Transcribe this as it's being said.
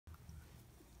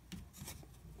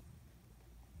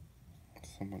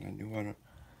someone I knew on a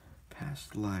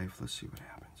past life. Let's see what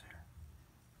happens here.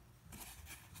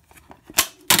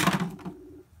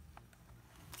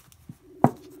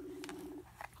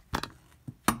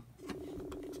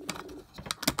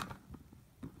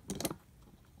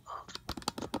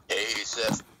 Hey,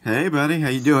 Seth. Hey, buddy. How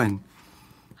you doing?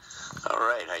 All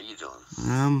right. How you doing?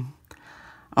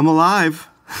 I'm alive.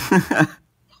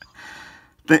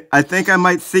 I think I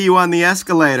might see you on the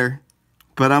escalator,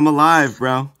 but I'm alive,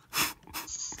 bro.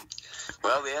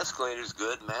 Well, the escalator's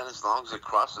good, man, as long as it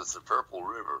crosses the Purple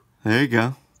River. There you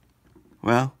go.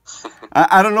 Well,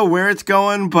 I don't know where it's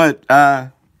going, but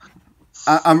I'm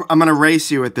gonna race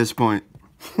you at this point.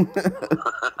 It's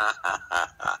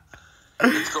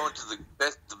going to the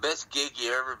best gig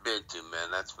you ever been to,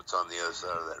 man. That's what's on the other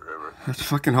side of that river. Let's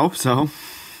fucking hope so.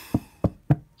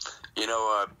 You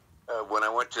know, when I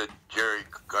went to Jerry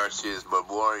Garcia's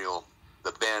memorial,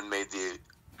 the band made the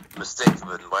mistake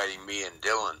of inviting me and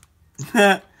Dylan.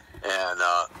 And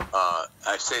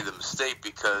I say the mistake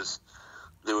because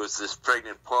there was this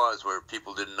pregnant pause where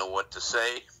people didn't know what to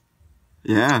say.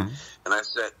 Yeah. And I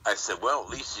said, well, at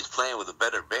least he's playing with a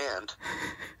better band.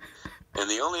 And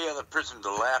the only other person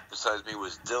to laugh besides me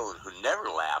was Dylan, who never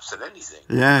laughs at anything.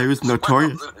 Yeah, he was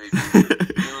notorious. He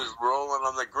was rolling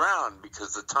on the ground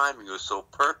because the timing was so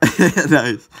perfect.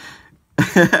 Nice.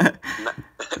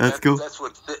 That's cool. That's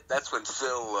when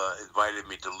Phil invited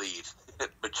me to leave.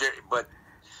 But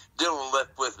Dylan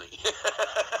left with me.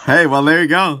 Hey, well, there you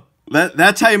go.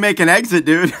 That's how you make an exit,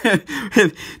 dude.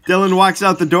 Dylan walks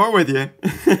out the door with you.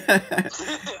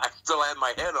 I still had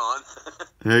my head on.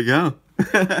 There you go.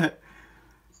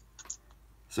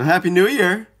 So Happy New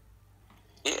Year.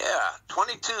 Yeah,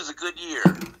 22 is a good year.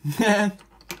 Yeah.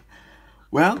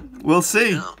 Well, we'll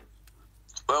see. Yeah.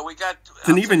 Well, we got. It's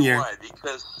an even year. Why?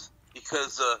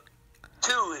 Because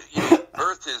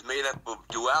Earth is made up of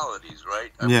dualities,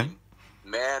 right? I mean,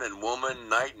 man and woman,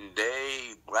 night and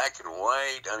day, black and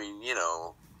white. I mean,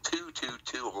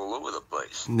 two all over the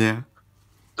place. Yeah.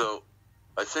 So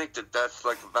I think that's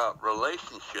like about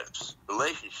relationships.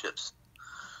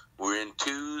 We're in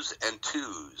twos and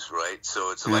twos, right?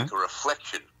 So it's like a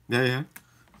reflection. Yeah.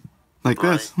 Like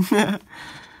right? this. Yeah,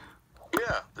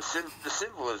 the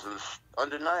symbolism is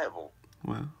undeniable.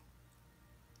 Well.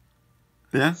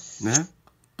 Yeah.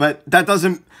 But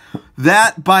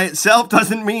that by itself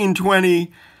doesn't mean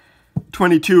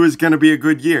 2022 is going to be a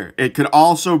good year. It could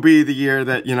also be the year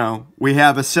that, we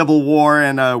have a civil war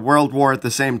and a world war at the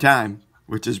same time,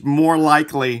 which is more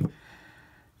likely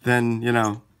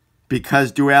than,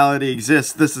 because duality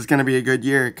exists, this is going to be a good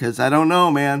year. Because I don't know,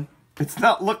 man. It's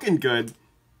not looking good.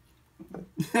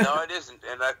 No, it isn't.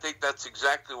 And I think that's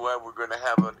exactly why we're going to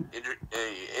have an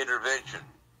intervention.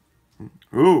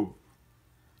 Ooh,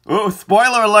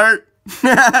 spoiler alert.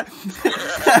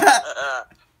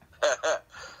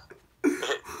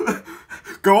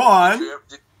 Go on.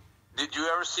 Did you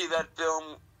ever see that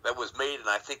film that was made in,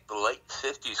 I think, the late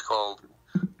 50s called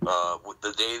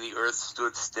The Day the Earth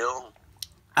Stood Still?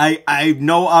 I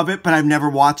know of it, but I've never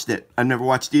watched it. I've never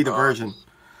watched either version.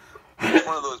 It's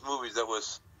one of those movies that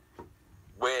was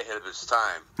way ahead of its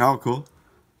time. Oh, cool.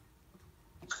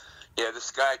 Yeah,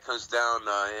 this guy comes down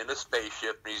in a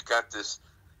spaceship, and he's got this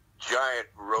giant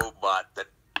robot that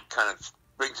kind of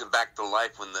brings him back to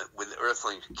life when the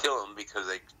Earthlings kill him because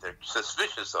they're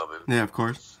suspicious of him. Yeah, of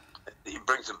course. He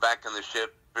brings him back on the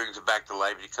ship, brings him back to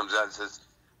life, and he comes out and says,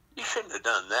 "You shouldn't have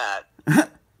done that."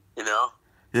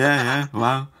 Yeah,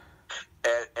 wow.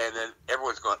 And then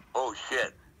everyone's going, "Oh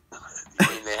shit!" I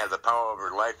mean, they have the power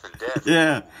over life and death.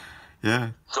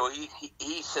 Yeah. So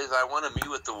he says, "I want to meet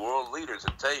with the world leaders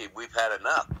and tell you we've had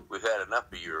enough. We've had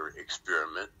enough of your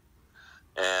experiment,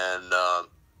 and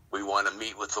we want to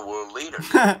meet with the world leaders."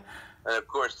 And of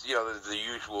course, there's the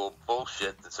usual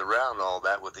bullshit that's around all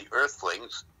that with the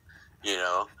Earthlings,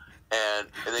 and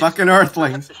fucking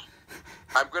Earthlings.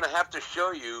 I'm going to have to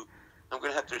show you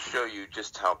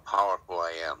just how powerful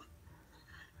I am.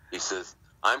 He says,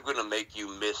 "I'm going to make you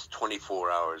miss 24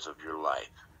 hours of your life."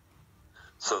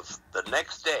 So the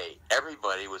next day,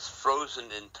 everybody was frozen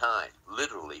in time,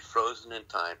 literally frozen in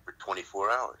time for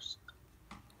 24 hours.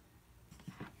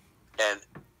 And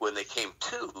when they came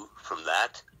to from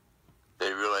that,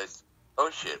 they realized, oh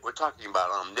shit, we're talking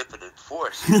about omnipotent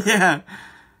force. Yeah.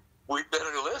 We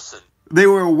better listen. They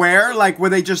were aware? Like, were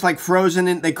they just, frozen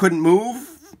in, they couldn't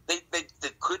move? They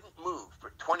couldn't move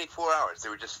for 24 hours. They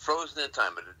were just frozen in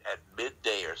time at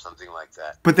midday or something like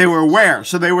that. But they were aware,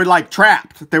 so they were,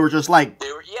 trapped. They were just,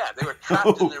 They were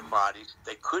trapped in their bodies.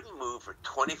 They couldn't move for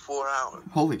 24 hours.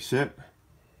 Holy shit.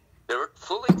 They were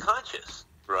fully conscious,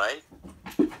 right?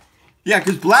 Yeah,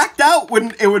 because blacked out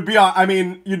would be,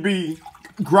 you'd be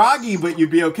groggy, but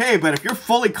you'd be okay. But if you're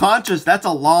fully conscious, that's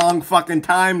a long fucking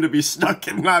time to be stuck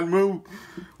and not move.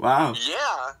 Wow.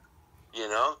 Yeah, you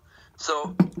know.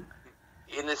 So,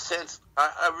 in a sense,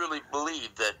 I really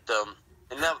believe that.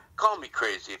 And now, call me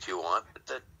crazy if you want, but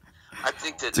that I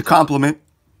think that it's a compliment.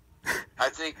 I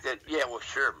think that well,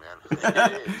 sure, man,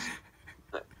 it is.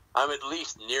 I'm at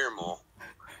least normal.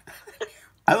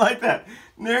 I like that.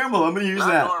 Normal. I'm gonna use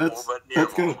Not that. Normal, but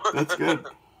normal. That's good.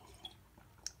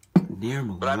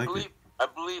 Normal. But I I like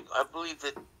believe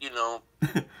that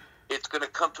it's going to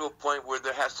come to a point where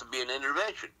there has to be an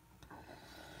intervention.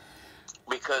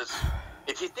 Because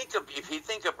if you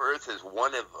think of Earth as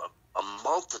one of a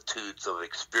multitudes of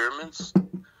experiments,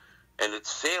 and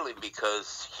it's failing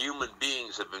because human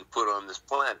beings have been put on this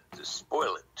planet to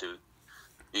spoil it, to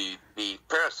be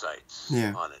parasites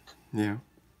on it. Yeah.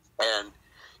 And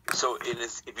so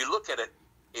if you look at it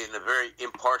in a very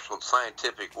impartial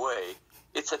scientific way,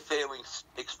 it's a failing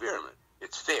experiment.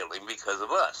 It's failing because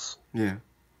of us. Yeah.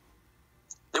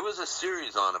 There was a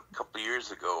series on a couple of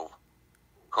years ago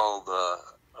called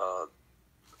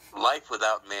Life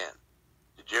Without Man.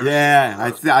 Did you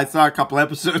ever see that? I saw a couple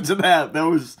episodes of that. That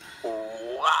was...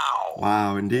 Wow.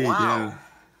 Wow, indeed, wow.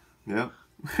 Yeah. Yep.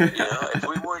 If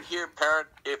we weren't here,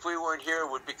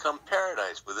 it would become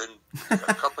paradise within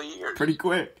a couple of years. Pretty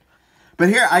quick. But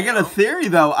here, I got a theory,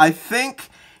 though. I think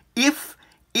if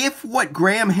what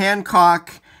Graham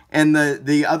Hancock and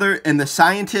the other and the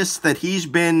scientists that he's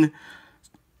been,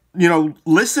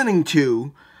 listening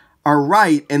to are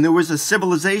right, and there was a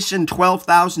civilization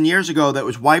 12,000 years ago that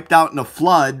was wiped out in a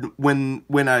flood when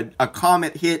a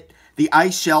comet hit the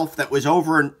ice shelf that was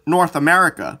over North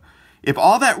America. If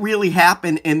all that really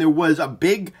happened and there was a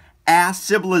big ass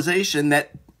civilization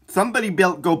that somebody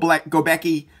built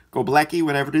Gobekli,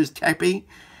 whatever it is, Tepe,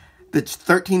 that's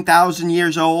 13,000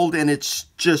 years old, and it's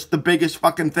just the biggest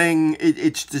fucking thing.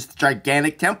 It's this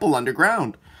gigantic temple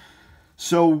underground.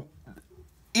 So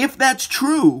if that's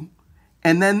true,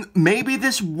 and then maybe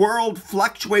this world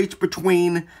fluctuates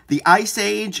between the Ice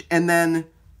Age and then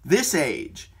this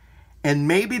age, and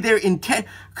maybe they're intent,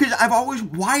 because I've always,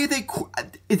 why are they,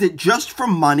 is it just for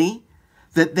money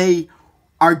that they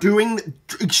are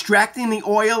extracting the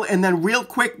oil, and then real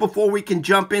quick before we can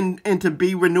jump into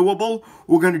be renewable,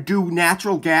 we're going to do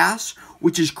natural gas,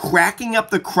 which is cracking up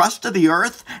the crust of the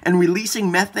earth and releasing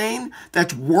methane?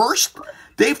 That's worse.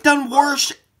 They've done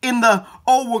worse in the,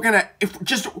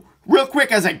 just real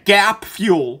quick as a gap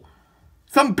fuel.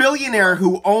 Some billionaire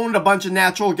who owned a bunch of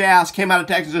natural gas came out of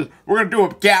Texas and says, we're going to do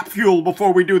a gap fuel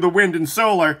before we do the wind and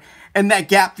solar. And that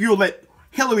gap fuel that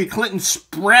Hillary Clinton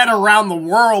spread around the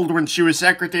world when she was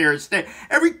Secretary of State.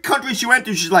 Every country she went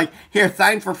to, she's like, here,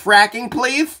 sign for fracking,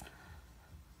 please.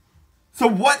 So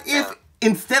what if,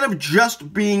 instead of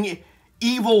just being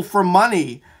evil for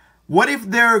money, what if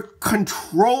they're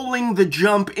controlling the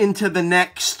jump into the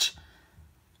next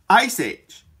ice age?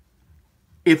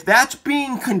 If that's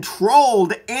being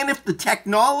controlled, and if the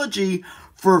technology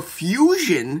for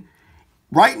fusion,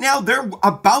 right now they're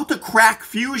about to crack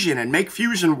fusion and make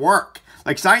fusion work.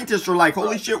 Like, scientists are like,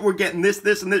 holy shit, we're getting this,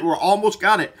 and this, we're almost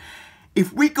got it.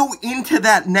 If we go into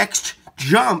that next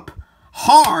jump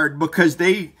hard because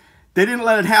they didn't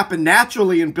let it happen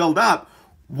naturally and build up,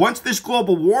 once this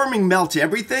global warming melts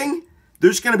everything,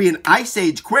 there's going to be an ice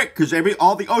age quick because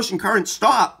all the ocean currents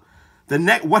stop.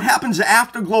 What happens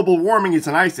after global warming is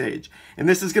an ice age. And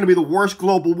this is going to be the worst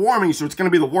global warming, so it's going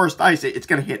to be the worst ice age. It's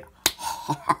going to hit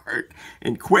hard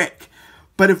and quick.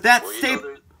 But if that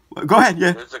go ahead,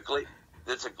 yeah.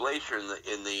 There's a glacier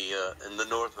in the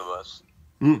north of us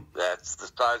that's the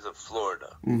size of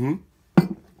Florida. Mm-hmm.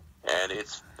 And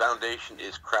its foundation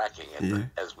is cracking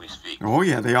as we speak. Oh,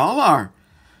 yeah, they all are.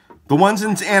 The ones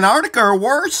in Antarctica are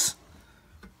worse.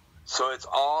 So it's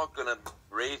all going to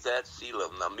raise that sea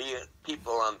level. Now,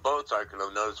 people on boats aren't going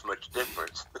to notice much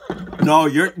difference. No,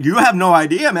 you have no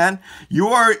idea, man.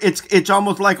 It's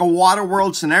almost like a water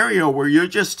world scenario where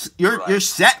you're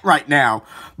set right now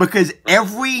because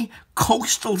every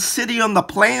coastal city on the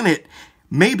planet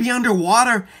may be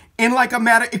underwater in like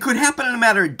it could happen in a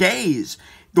matter of days.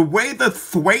 The way the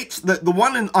Thwaites, the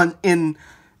one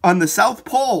on the South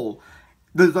Pole,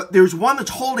 there's one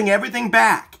that's holding everything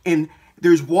back, and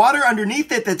there's water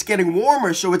underneath it that's getting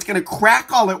warmer, so it's going to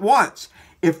crack all at once.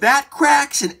 If that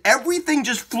cracks and everything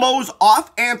just flows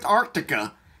off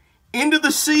Antarctica into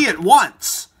the sea at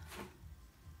once,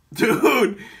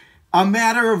 dude, a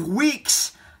matter of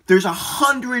weeks, there's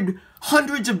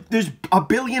there's a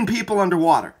billion people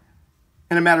underwater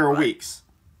in a matter of weeks.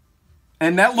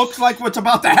 And that looks like what's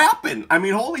about to happen. I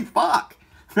mean, holy fuck,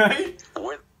 right?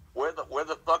 Where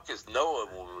the fuck is Noah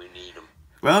when we need him?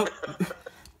 Well,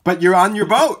 But you're on your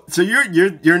boat, so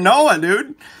you're Noah,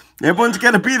 dude. Everyone's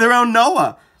got to be their own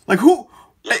Noah. Like who?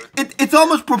 It's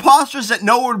almost preposterous that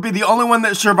Noah would be the only one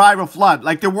that survived a flood.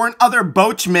 Like there weren't other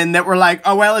boatsmen that were like,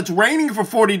 oh well, it's raining for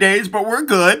 40 days, but we're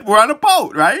good. We're on a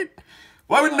boat, right?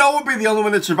 Why would Noah be the only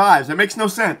one that survives? That makes no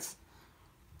sense.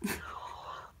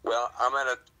 Well, I'm at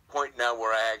a point now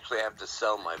where I actually have to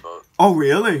sell my boat. Oh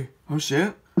really? Oh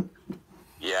shit.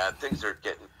 Yeah, things are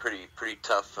getting pretty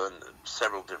tough on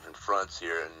several different fronts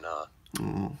here, and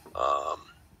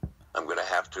I'm going to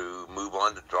have to move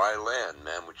on to dry land,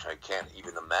 man, which I can't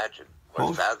even imagine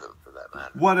or fathom, for that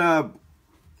matter. What I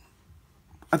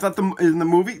thought the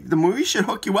movie should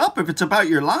hook you up if it's about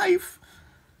your life.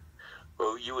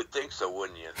 Well, you would think so,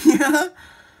 wouldn't you? Yeah.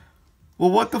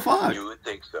 Well, what the fuck? You would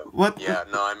think so. What? Yeah.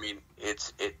 No, I mean,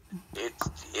 it's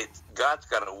God's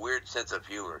got a weird sense of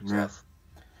humor, Seth.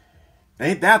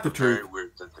 Ain't that the truth? Very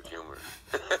weird sense of humor.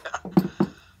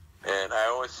 And I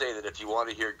always say that if you want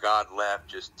to hear God laugh,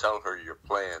 just tell her your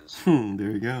plans. There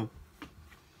you go.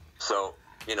 So,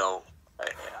 you know,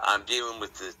 I'm dealing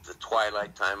with the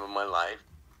twilight time of my life.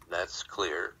 That's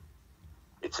clear.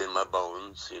 It's in my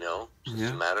bones, you know. It's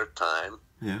just a matter of time.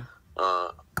 Yeah.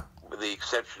 With the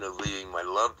exception of leaving my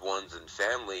loved ones and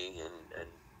family and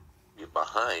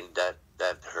behind, that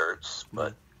hurts.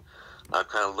 But I'm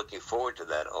kind of looking forward to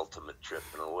that ultimate trip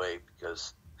in a way,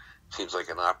 because it seems like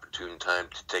an opportune time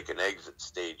to take an exit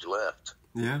stage left.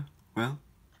 Yeah. Well,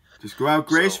 just go out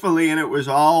gracefully, and it was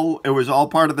all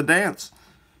part of the dance.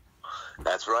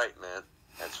 That's right, man.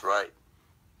 That's right.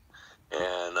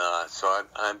 And so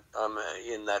I'm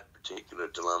in that particular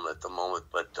dilemma at the moment.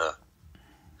 But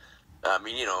I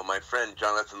mean, you know, my friend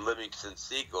Jonathan Livingston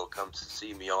Seagull comes to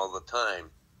see me all the time,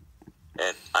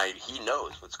 and he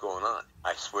knows what's going on.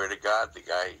 I swear to God, the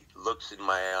guy looks in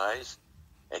my eyes,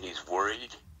 and he's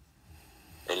worried,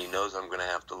 and he knows I'm going to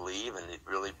have to leave, and it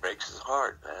really breaks his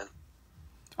heart, man.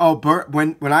 Oh,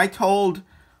 when I told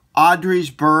Audrey's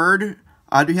bird,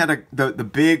 Audrey had the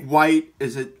big white,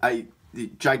 the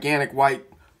gigantic white,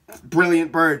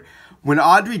 brilliant bird. When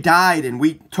Audrey died and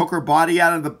we took her body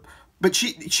out of but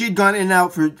she'd gone in and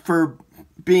out for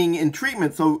being in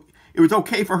treatment, so it was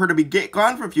okay for her to be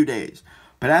gone for a few days.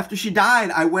 But after she died,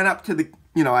 I went up to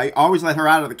I always let her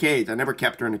out of the cage. I never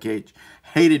kept her in a cage.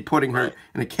 Hated putting her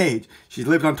in a cage. She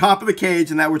lived on top of the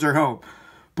cage, and that was her home.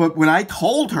 But when I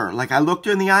told her, like I looked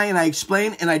her in the eye and I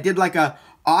explained, and I did like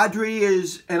Audrey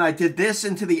is, and I did this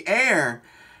into the air,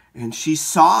 and she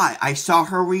saw it. I saw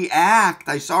her react.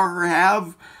 I saw her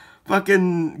have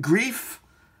fucking grief.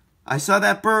 I saw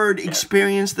that bird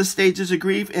experience the stages of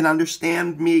grief and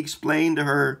understand me explain to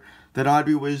her that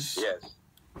Audrey was...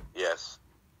 Yes.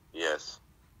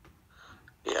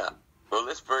 Yeah. Well,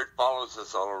 this bird follows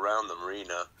us all around the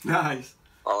marina. Nice.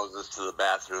 Follows us to the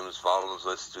bathrooms, follows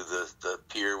us to the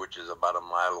pier, which is about a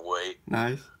mile away.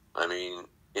 Nice. I mean,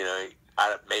 you know,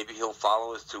 maybe he'll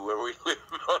follow us to where we live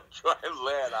on dry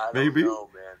land. I don't know,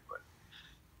 man. But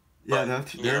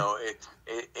you know,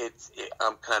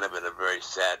 I'm kind of in a very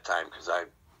sad time because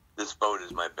this boat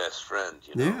is my best friend.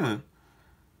 You know? Yeah.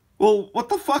 Well, what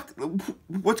the fuck?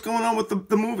 What's going on with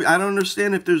the movie? I don't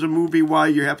understand if there's a movie why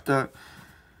you have to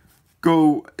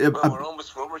go. Well, we're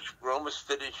almost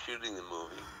finished shooting the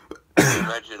movie. I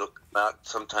imagine it'll come out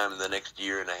sometime in the next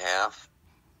year and a half,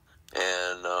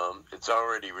 and it's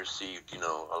already received, you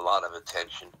know, a lot of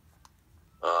attention.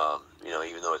 You know,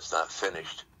 even though it's not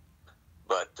finished.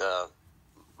 But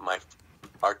my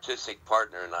artistic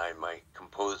partner and I, my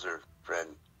composer friend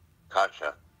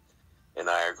Katja, and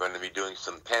I are going to be doing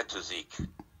some pantozique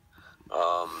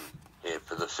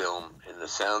for the film in the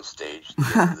soundstage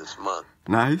this month.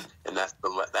 Nice. And that's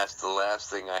the last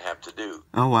thing I have to do.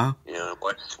 Oh wow! You know,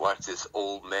 watch this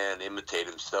old man imitate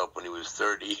himself when he was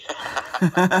 30.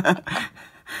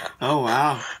 Oh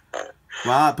wow!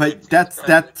 Wow, but that's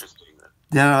interesting.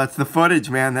 Yeah, that's the footage,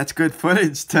 man. That's good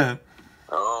footage to.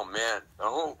 Oh man!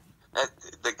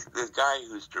 The guy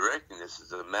who's directing this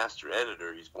is a master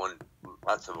editor. He's won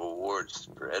lots of awards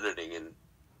for editing, and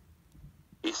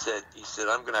he said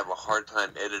I'm gonna have a hard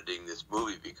time editing this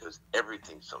movie because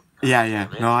everything's so. Yeah.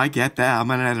 No, I get that. I'm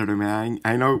an editor, man.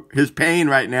 I know his pain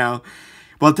right now.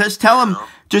 Well, just tell him.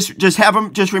 Just have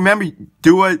him. Just remember,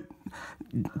 do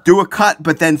a cut,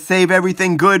 but then save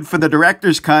everything good for the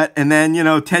director's cut, and then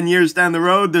 10 years down the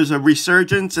road, there's a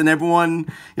resurgence, and everyone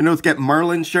get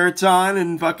Merlin shirts on,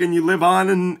 and fucking you live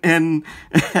on, and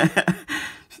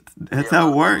that's how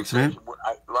it works, man.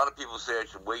 A lot of people say I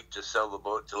should wait to sell the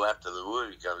boat till after the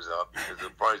movie comes out because it'll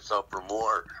probably sell for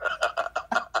more.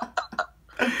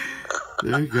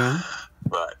 There you go.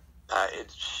 But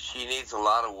it's she needs a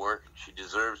lot of work. She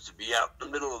deserves to be out in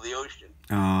the middle of the ocean.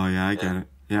 Oh, yeah, I get it.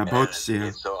 Yeah, boats, yeah.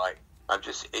 And so I'm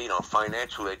just,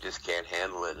 financially, I just can't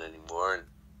handle it anymore. And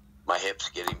my hip's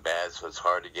getting bad, so it's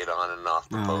hard to get on and off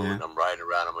the boat. Yeah. I'm riding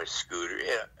around on my scooter.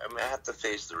 Yeah, I mean, I have to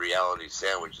face the reality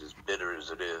sandwich, as bitter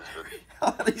as it is.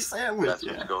 But Reality sandwich, that's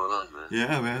what's going on, man.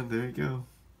 Yeah, man, there you go.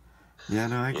 Yeah,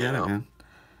 no, I get it, man.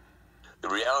 The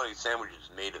reality sandwich is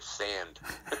made of sand.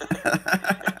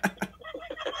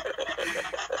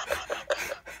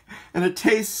 And it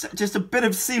tastes just a bit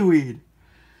of seaweed.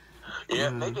 Yeah,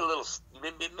 maybe a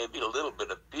little bit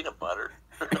of peanut butter.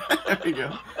 There you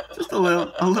go. Just a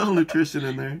little nutrition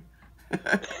in there.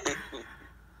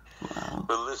 Wow.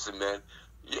 But listen, man,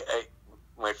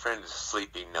 my friend is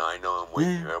sleeping now. I know I'm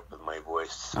waking her up with my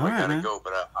voice, so I gotta go.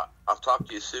 But I'll talk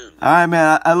to you soon. All right,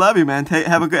 man. I love you, man.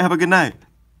 Have a good night.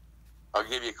 I'll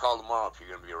give you a call tomorrow if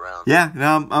you're gonna be around. Yeah,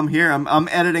 no, I'm here. I'm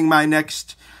editing my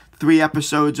next 3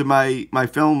 episodes of my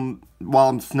film while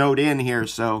I'm snowed in here,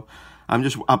 so I'm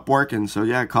just up working. So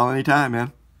yeah, call anytime,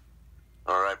 man.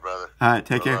 All right, brother. All right,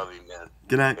 take care. Love you, man.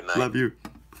 Good night. Good night. Love you.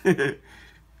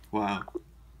 Wow.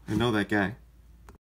 I know that guy.